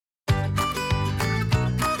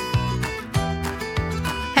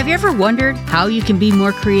Have you ever wondered how you can be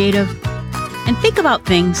more creative? And think about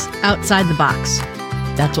things outside the box.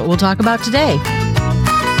 That's what we'll talk about today.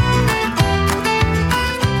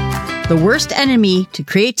 The worst enemy to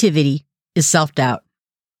creativity is self-doubt.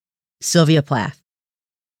 Sylvia Plath.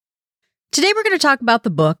 Today we're going to talk about the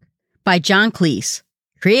book by John Cleese,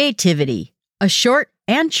 Creativity, a Short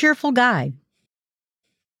and Cheerful Guide.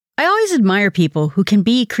 I always admire people who can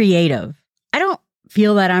be creative. I don't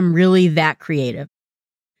feel that I'm really that creative.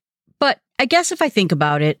 But I guess if I think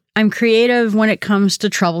about it, I'm creative when it comes to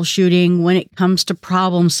troubleshooting, when it comes to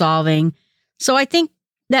problem solving. So I think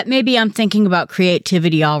that maybe I'm thinking about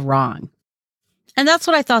creativity all wrong. And that's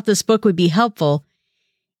what I thought this book would be helpful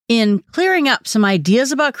in clearing up some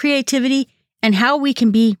ideas about creativity and how we can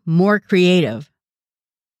be more creative.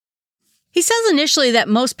 He says initially that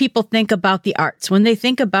most people think about the arts when they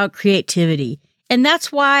think about creativity. And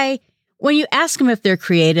that's why when you ask them if they're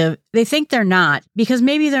creative, they think they're not, because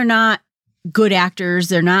maybe they're not good actors,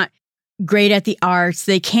 they're not great at the arts,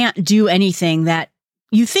 they can't do anything that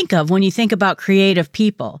you think of when you think about creative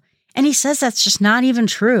people. And he says that's just not even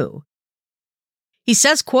true. He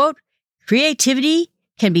says, quote, "Creativity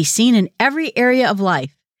can be seen in every area of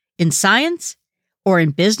life, in science, or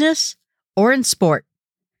in business, or in sport.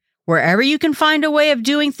 Wherever you can find a way of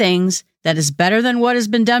doing things that is better than what has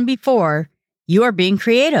been done before, you are being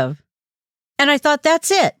creative." And I thought,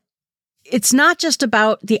 that's it. It's not just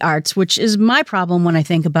about the arts, which is my problem when I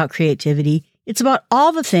think about creativity. It's about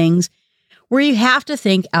all the things where you have to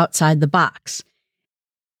think outside the box.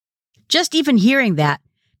 Just even hearing that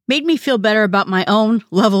made me feel better about my own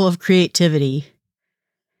level of creativity.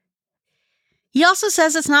 He also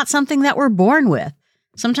says it's not something that we're born with.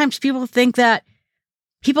 Sometimes people think that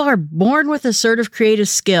people are born with a sort of creative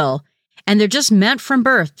skill, and they're just meant from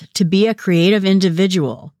birth to be a creative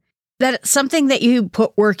individual. That it's something that you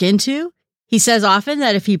put work into. He says often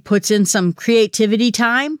that if he puts in some creativity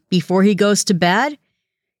time before he goes to bed,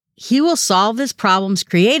 he will solve his problems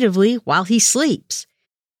creatively while he sleeps.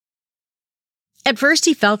 At first,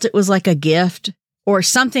 he felt it was like a gift or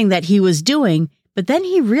something that he was doing, but then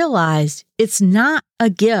he realized it's not a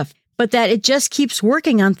gift, but that it just keeps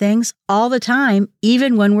working on things all the time,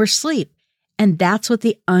 even when we're asleep. And that's what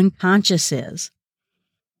the unconscious is.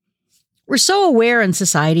 We're so aware in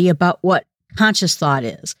society about what conscious thought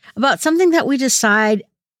is, about something that we decide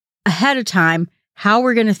ahead of time how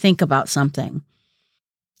we're going to think about something.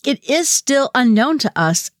 It is still unknown to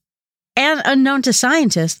us and unknown to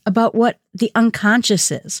scientists about what the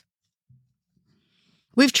unconscious is.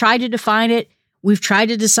 We've tried to define it. We've tried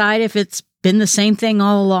to decide if it's been the same thing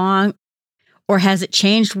all along, or has it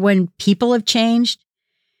changed when people have changed?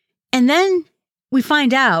 And then we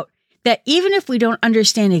find out that even if we don't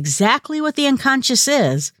understand exactly what the unconscious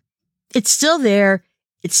is, it's still there,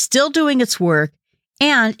 it's still doing its work,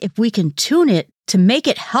 and if we can tune it to make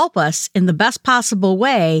it help us in the best possible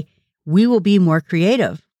way, we will be more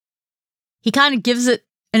creative. He kind of gives it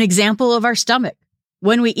an example of our stomach.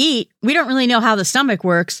 When we eat, we don't really know how the stomach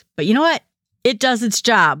works, but you know what? It does its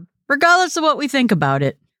job, regardless of what we think about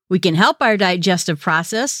it. We can help our digestive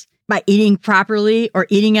process by eating properly or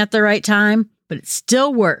eating at the right time, but it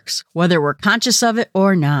still works, whether we're conscious of it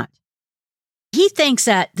or not. He thinks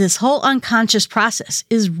that this whole unconscious process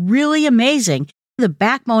is really amazing, the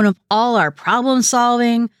backbone of all our problem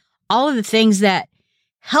solving, all of the things that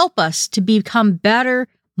help us to become better,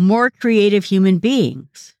 more creative human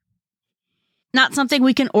beings. Not something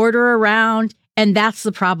we can order around, and that's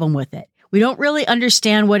the problem with it. We don't really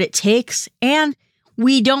understand what it takes, and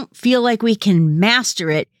we don't feel like we can master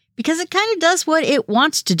it because it kind of does what it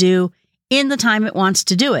wants to do in the time it wants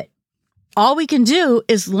to do it. All we can do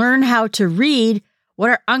is learn how to read what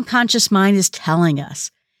our unconscious mind is telling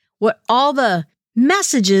us, what all the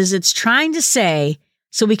messages it's trying to say,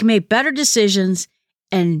 so we can make better decisions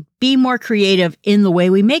and be more creative in the way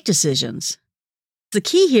we make decisions. The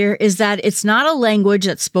key here is that it's not a language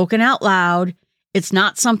that's spoken out loud. It's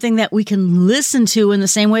not something that we can listen to in the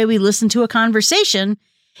same way we listen to a conversation.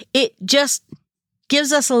 It just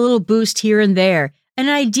gives us a little boost here and there, an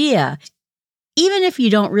idea. Even if you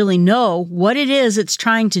don't really know what it is it's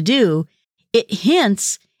trying to do, it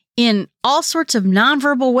hints in all sorts of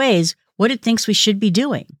nonverbal ways what it thinks we should be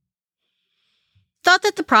doing. Thought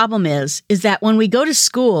that the problem is that when we go to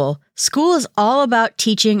school, school is all about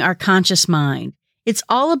teaching our conscious mind. It's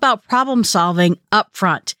all about problem solving up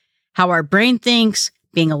front, how our brain thinks,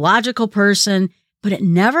 being a logical person, but it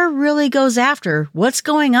never really goes after what's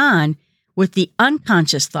going on with the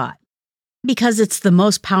unconscious thought. Because it's the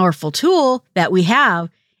most powerful tool that we have,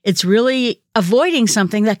 it's really avoiding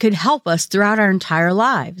something that could help us throughout our entire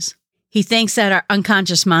lives. He thinks that our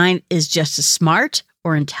unconscious mind is just as smart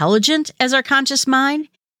or intelligent as our conscious mind.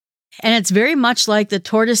 And it's very much like the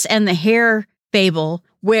tortoise and the hare fable,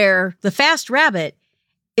 where the fast rabbit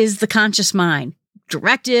is the conscious mind,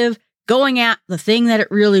 directive, going at the thing that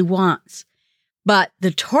it really wants. But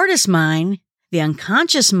the tortoise mind, the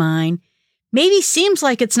unconscious mind, maybe seems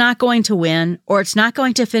like it's not going to win or it's not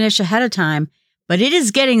going to finish ahead of time, but it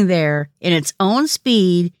is getting there in its own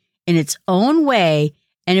speed, in its own way,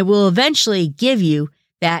 and it will eventually give you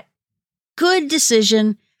that good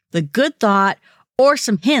decision, the good thought, or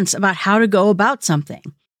some hints about how to go about something.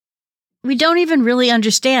 We don't even really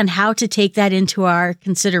understand how to take that into our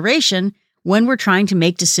consideration when we're trying to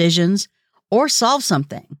make decisions or solve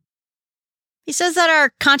something. He says that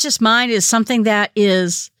our conscious mind is something that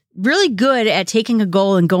is really good at taking a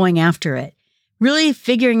goal and going after it, really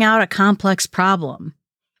figuring out a complex problem.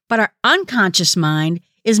 But our unconscious mind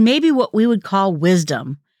is maybe what we would call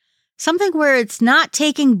wisdom, something where it's not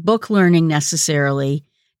taking book learning necessarily,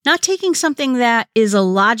 not taking something that is a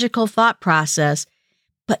logical thought process,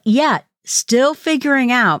 but yet still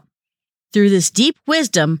figuring out through this deep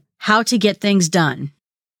wisdom how to get things done.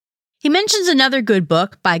 He mentions another good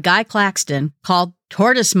book by Guy Claxton called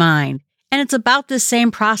Tortoise Mind, and it's about this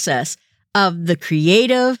same process of the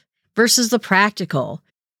creative versus the practical,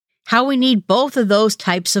 how we need both of those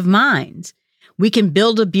types of minds. We can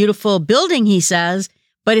build a beautiful building, he says,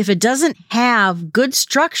 but if it doesn't have good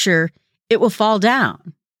structure, it will fall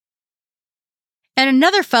down. And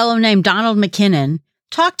another fellow named Donald McKinnon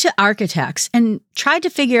talked to architects and tried to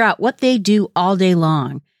figure out what they do all day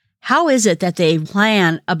long. How is it that they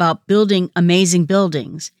plan about building amazing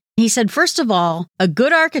buildings? He said, first of all, a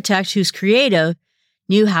good architect who's creative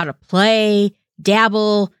knew how to play,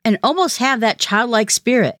 dabble, and almost have that childlike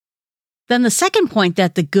spirit. Then the second point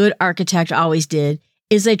that the good architect always did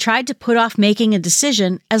is they tried to put off making a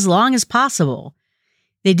decision as long as possible.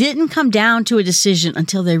 They didn't come down to a decision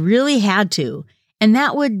until they really had to, and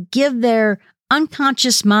that would give their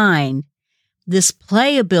unconscious mind this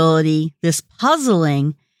playability, this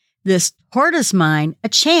puzzling, this tortoise mind a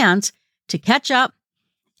chance to catch up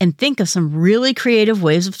and think of some really creative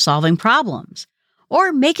ways of solving problems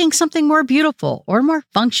or making something more beautiful or more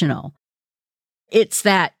functional. It's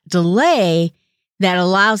that delay that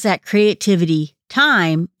allows that creativity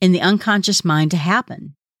time in the unconscious mind to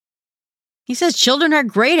happen. He says children are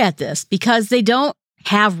great at this because they don't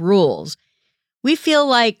have rules. We feel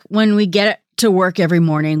like when we get to work every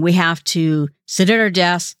morning, we have to sit at our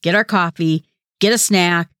desk, get our coffee, get a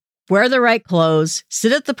snack, wear the right clothes,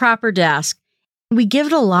 sit at the proper desk. We give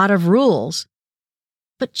it a lot of rules.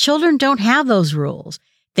 But children don't have those rules.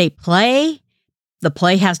 They play. The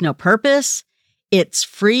play has no purpose. It's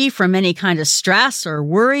free from any kind of stress or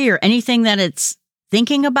worry or anything that it's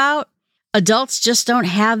thinking about. Adults just don't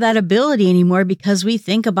have that ability anymore because we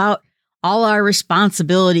think about all our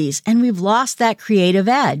responsibilities and we've lost that creative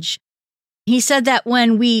edge. He said that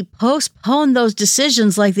when we postpone those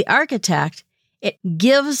decisions like the architect, it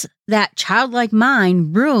gives that childlike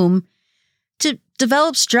mind room to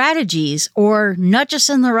develop strategies or nudge us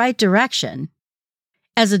in the right direction.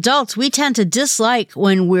 As adults, we tend to dislike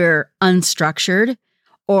when we're unstructured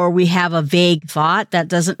or we have a vague thought that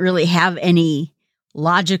doesn't really have any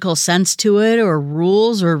logical sense to it or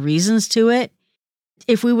rules or reasons to it.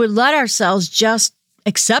 If we would let ourselves just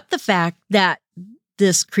accept the fact that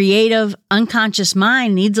this creative, unconscious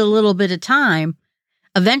mind needs a little bit of time,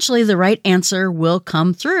 eventually the right answer will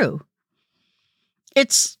come through.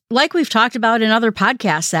 It's like we've talked about in other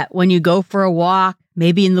podcasts that when you go for a walk,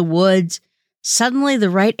 maybe in the woods, suddenly the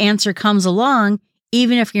right answer comes along,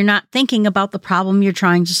 even if you're not thinking about the problem you're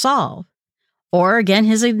trying to solve. Or again,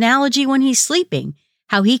 his analogy when he's sleeping,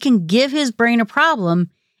 how he can give his brain a problem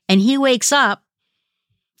and he wakes up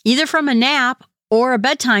either from a nap or a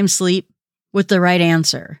bedtime sleep with the right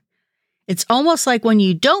answer. It's almost like when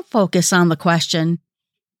you don't focus on the question,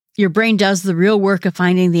 your brain does the real work of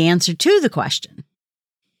finding the answer to the question.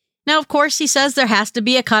 Now, of course, he says there has to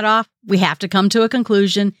be a cutoff. We have to come to a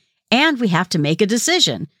conclusion and we have to make a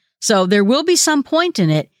decision. So there will be some point in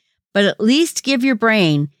it, but at least give your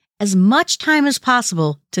brain as much time as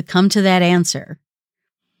possible to come to that answer.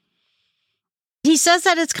 He says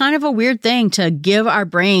that it's kind of a weird thing to give our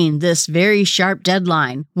brain this very sharp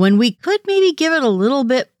deadline when we could maybe give it a little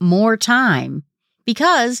bit more time.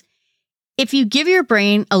 Because if you give your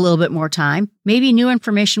brain a little bit more time, maybe new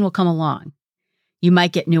information will come along. You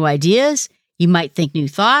might get new ideas. You might think new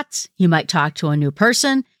thoughts. You might talk to a new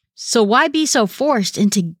person. So why be so forced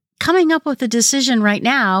into coming up with a decision right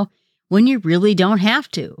now when you really don't have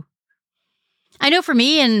to? I know for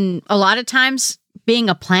me, and a lot of times being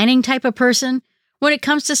a planning type of person, when it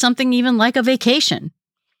comes to something even like a vacation,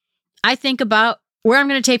 I think about where I'm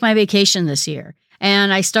going to take my vacation this year.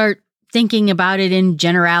 And I start thinking about it in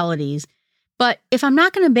generalities. But if I'm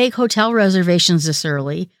not going to make hotel reservations this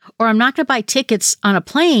early, or I'm not going to buy tickets on a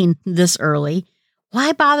plane this early,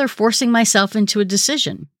 why bother forcing myself into a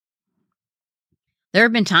decision? There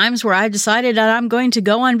have been times where I've decided that I'm going to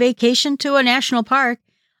go on vacation to a national park,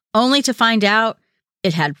 only to find out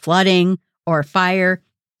it had flooding or fire,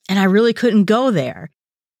 and I really couldn't go there.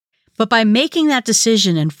 But by making that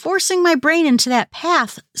decision and forcing my brain into that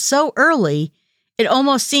path so early, it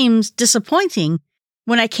almost seems disappointing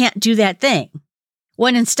when I can't do that thing,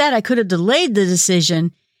 when instead I could have delayed the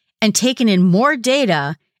decision and taken in more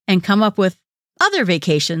data and come up with other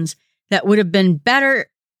vacations that would have been better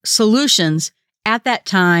solutions at that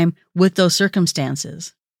time with those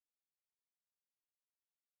circumstances.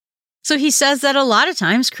 So he says that a lot of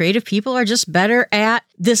times creative people are just better at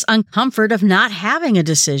this uncomfort of not having a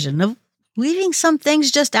decision, of leaving some things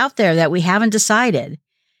just out there that we haven't decided.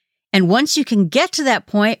 And once you can get to that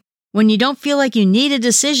point when you don't feel like you need a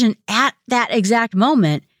decision at that exact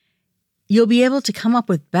moment, you'll be able to come up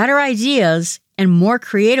with better ideas and more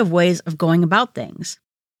creative ways of going about things.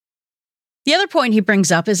 The other point he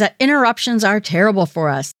brings up is that interruptions are terrible for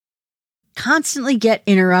us. Constantly get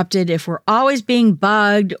interrupted if we're always being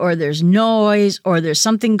bugged or there's noise or there's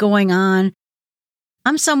something going on.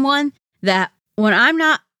 I'm someone that when I'm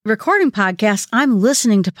not recording podcasts, I'm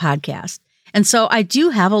listening to podcasts. And so I do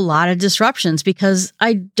have a lot of disruptions because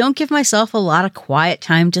I don't give myself a lot of quiet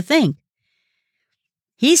time to think.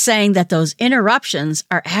 He's saying that those interruptions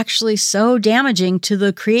are actually so damaging to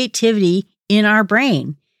the creativity in our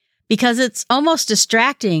brain because it's almost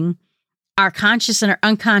distracting our conscious and our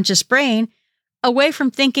unconscious brain away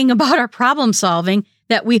from thinking about our problem solving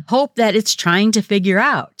that we hope that it's trying to figure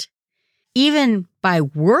out. Even by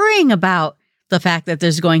worrying about the fact that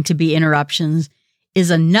there's going to be interruptions is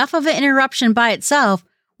enough of an interruption by itself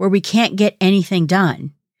where we can't get anything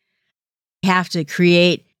done. We have to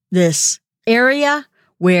create this area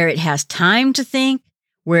where it has time to think,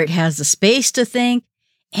 where it has the space to think,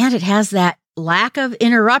 and it has that lack of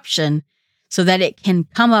interruption so that it can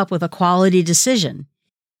come up with a quality decision.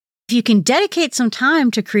 If you can dedicate some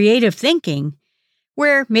time to creative thinking,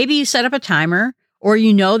 where maybe you set up a timer or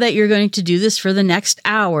you know that you're going to do this for the next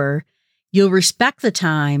hour, you'll respect the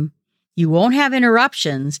time, you won't have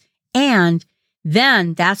interruptions, and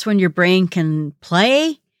then that's when your brain can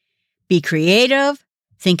play, be creative,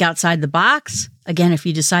 think outside the box. Again, if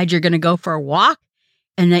you decide you're going to go for a walk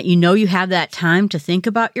and that you know you have that time to think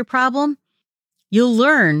about your problem, you'll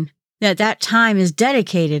learn that that time is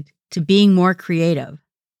dedicated to being more creative.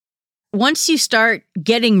 Once you start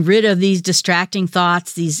getting rid of these distracting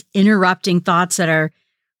thoughts, these interrupting thoughts that are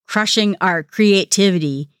crushing our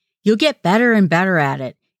creativity, you'll get better and better at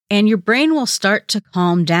it, and your brain will start to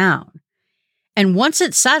calm down. And once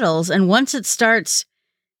it settles and once it starts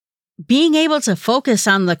being able to focus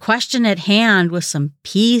on the question at hand with some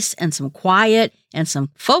peace and some quiet and some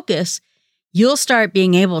focus, you'll start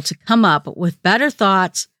being able to come up with better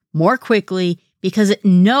thoughts more quickly because it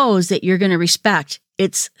knows that you're going to respect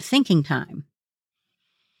its thinking time.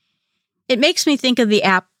 It makes me think of the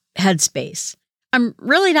app Headspace. I'm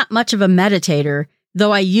really not much of a meditator,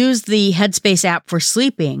 though I use the Headspace app for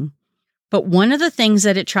sleeping. But one of the things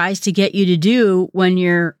that it tries to get you to do when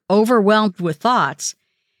you're overwhelmed with thoughts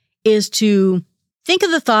is to think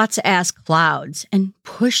of the thoughts as clouds and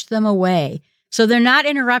push them away so they're not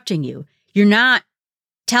interrupting you. You're not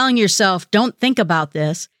telling yourself, don't think about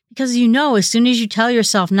this, because you know as soon as you tell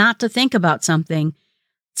yourself not to think about something,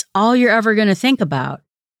 it's all you're ever going to think about.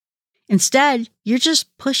 Instead, you're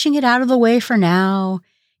just pushing it out of the way for now.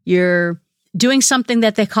 You're doing something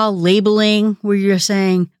that they call labeling, where you're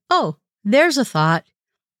saying, oh, there's a thought,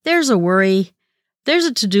 there's a worry, there's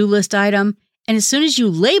a to-do list item. And as soon as you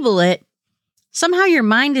label it, somehow your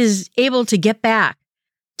mind is able to get back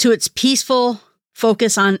to its peaceful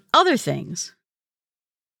focus on other things.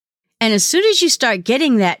 And as soon as you start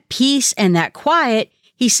getting that peace and that quiet,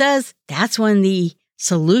 he says that's when the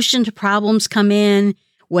solution to problems come in,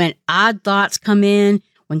 when odd thoughts come in,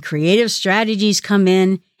 when creative strategies come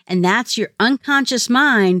in, and that's your unconscious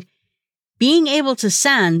mind being able to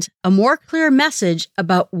send a more clear message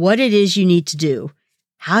about what it is you need to do,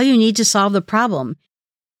 how you need to solve the problem.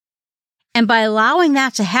 And by allowing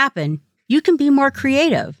that to happen, you can be more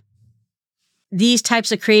creative. These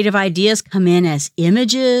types of creative ideas come in as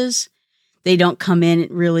images. They don't come in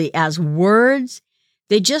really as words.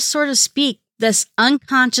 They just sort of speak this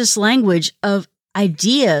unconscious language of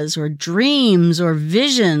ideas or dreams or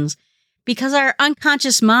visions, because our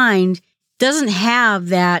unconscious mind doesn't have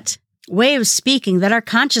that way of speaking that our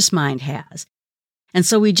conscious mind has. And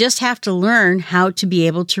so we just have to learn how to be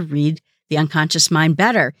able to read the unconscious mind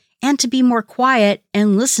better and to be more quiet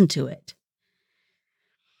and listen to it.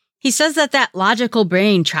 He says that logical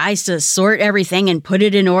brain tries to sort everything and put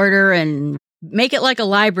it in order and make it like a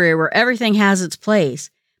library where everything has its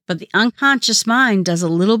place. But the unconscious mind does a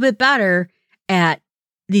little bit better at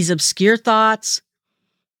these obscure thoughts,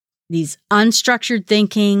 these unstructured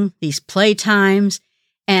thinking, these playtimes.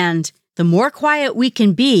 And the more quiet we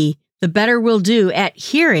can be, the better we'll do at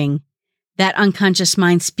hearing that unconscious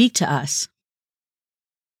mind speak to us.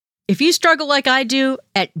 If you struggle like I do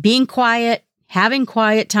at being quiet, having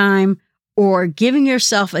quiet time, or giving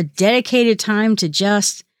yourself a dedicated time to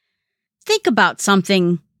just think about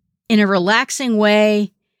something in a relaxing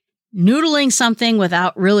way, noodling something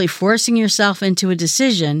without really forcing yourself into a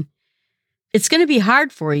decision, it's going to be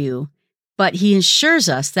hard for you. But he assures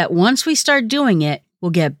us that once we start doing it,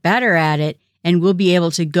 we'll get better at it and we'll be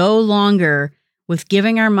able to go longer with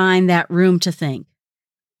giving our mind that room to think.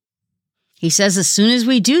 He says as soon as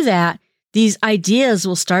we do that, these ideas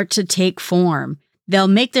will start to take form. They'll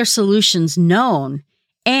make their solutions known.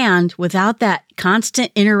 And without that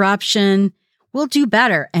constant interruption, we'll do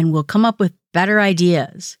better and we'll come up with better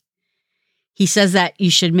ideas. He says that you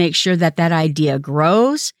should make sure that idea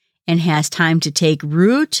grows and has time to take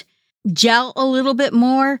root, gel a little bit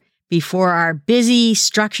more before our busy,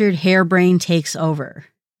 structured harebrain takes over.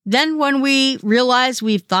 Then when we realize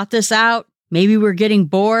we've thought this out, maybe we're getting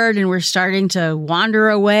bored and we're starting to wander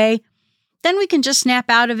away, then we can just snap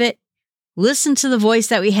out of it, listen to the voice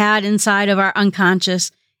that we had inside of our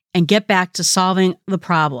unconscious, and get back to solving the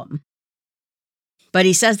problem. But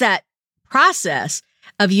he says that process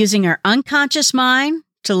of using our unconscious mind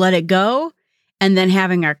to let it go, and then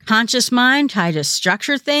having our conscious mind try to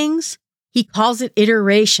structure things, he calls it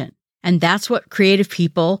iteration. And that's what creative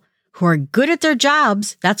people who are good at their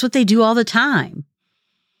jobs, that's what they do all the time.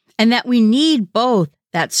 And that we need both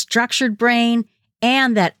that structured brain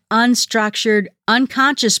and that unstructured,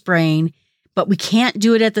 unconscious brain, but we can't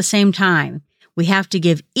do it at the same time. We have to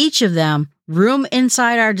give each of them room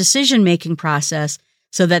inside our decision-making process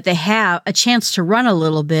so that they have a chance to run a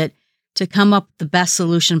little bit to come up with the best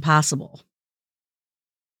solution possible.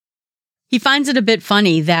 He finds it a bit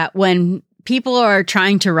funny that when people are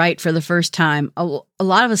trying to write for the first time, a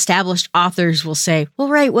lot of established authors will say, well,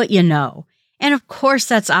 write what you know. And of course,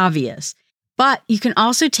 that's obvious. But you can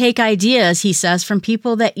also take ideas, he says, from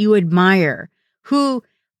people that you admire, who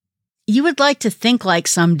you would like to think like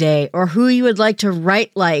someday, or who you would like to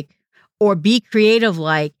write like, or be creative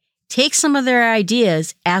like. Take some of their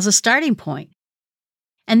ideas as a starting point,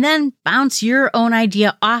 and then bounce your own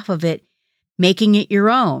idea off of it, making it your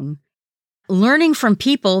own. Learning from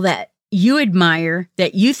people that you admire,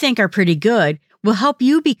 that you think are pretty good, will help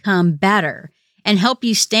you become better and help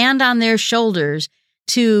you stand on their shoulders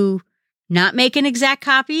to not make an exact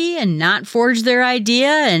copy and not forge their idea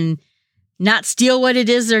and not steal what it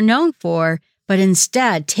is they're known for, but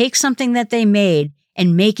instead take something that they made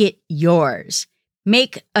and make it yours.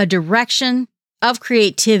 Make a direction of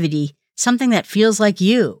creativity, something that feels like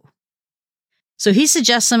you. So he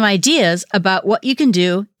suggests some ideas about what you can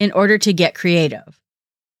do in order to get creative.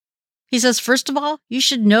 He says, first of all, you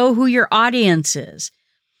should know who your audience is.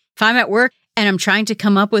 If I'm at work and I'm trying to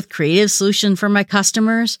come up with creative solutions for my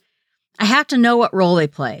customers, I have to know what role they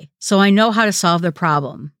play, so I know how to solve their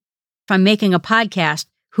problem. If I'm making a podcast,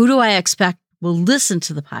 who do I expect will listen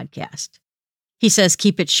to the podcast? He says,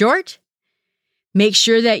 keep it short. Make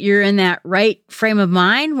sure that you're in that right frame of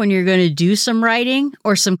mind when you're going to do some writing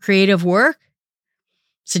or some creative work.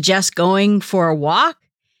 Suggest going for a walk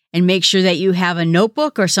and make sure that you have a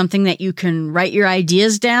notebook or something that you can write your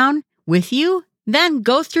ideas down with you. Then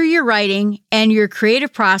go through your writing and your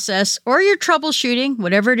creative process or your troubleshooting,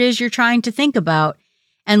 whatever it is you're trying to think about,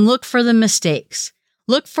 and look for the mistakes.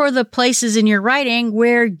 Look for the places in your writing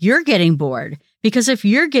where you're getting bored. Because if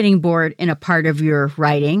you're getting bored in a part of your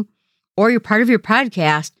writing or you're part of your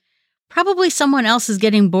podcast, probably someone else is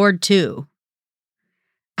getting bored too.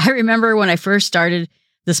 I remember when I first started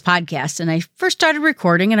this podcast and I first started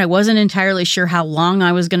recording and I wasn't entirely sure how long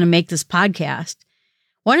I was going to make this podcast.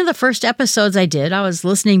 One of the first episodes I did, I was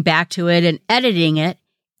listening back to it and editing it,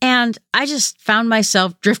 and I just found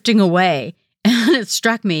myself drifting away. And it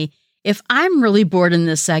struck me, if I'm really bored in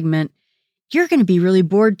this segment, you're going to be really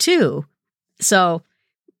bored too. So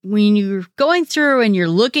when you're going through and you're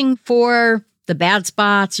looking for the bad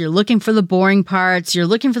spots, you're looking for the boring parts, you're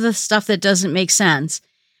looking for the stuff that doesn't make sense,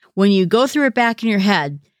 when you go through it back in your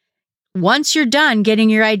head, once you're done getting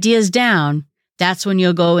your ideas down, that's when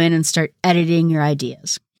you'll go in and start editing your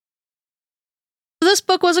ideas. So this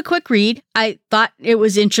book was a quick read. I thought it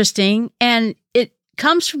was interesting, and it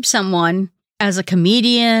comes from someone as a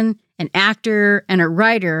comedian, an actor, and a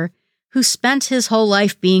writer who spent his whole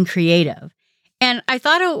life being creative. And I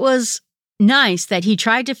thought it was nice that he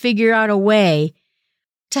tried to figure out a way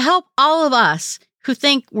to help all of us who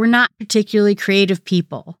think we're not particularly creative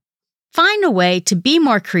people find a way to be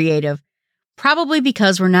more creative, probably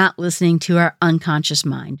because we're not listening to our unconscious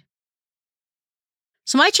mind.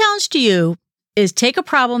 So my challenge to you is take a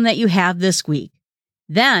problem that you have this week,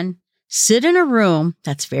 then sit in a room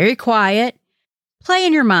that's very quiet, play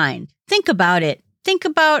in your mind, think about it, think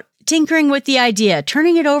about tinkering with the idea,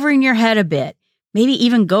 turning it over in your head a bit, maybe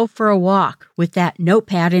even go for a walk with that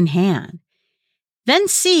notepad in hand. Then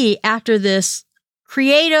see after this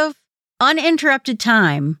creative, uninterrupted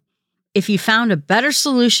time if you found a better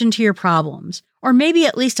solution to your problems, or maybe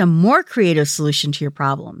at least a more creative solution to your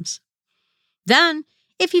problems. Then,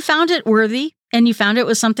 if you found it worthy and you found it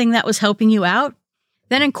was something that was helping you out,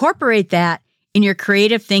 then incorporate that in your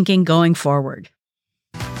creative thinking going forward.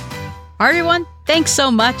 All right, everyone, thanks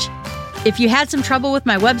so much. If you had some trouble with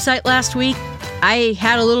my website last week, I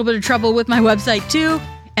had a little bit of trouble with my website too,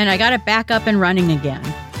 and I got it back up and running again.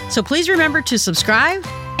 So please remember to subscribe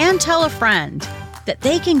and tell a friend that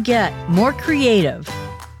they can get more creative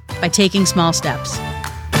by taking small steps.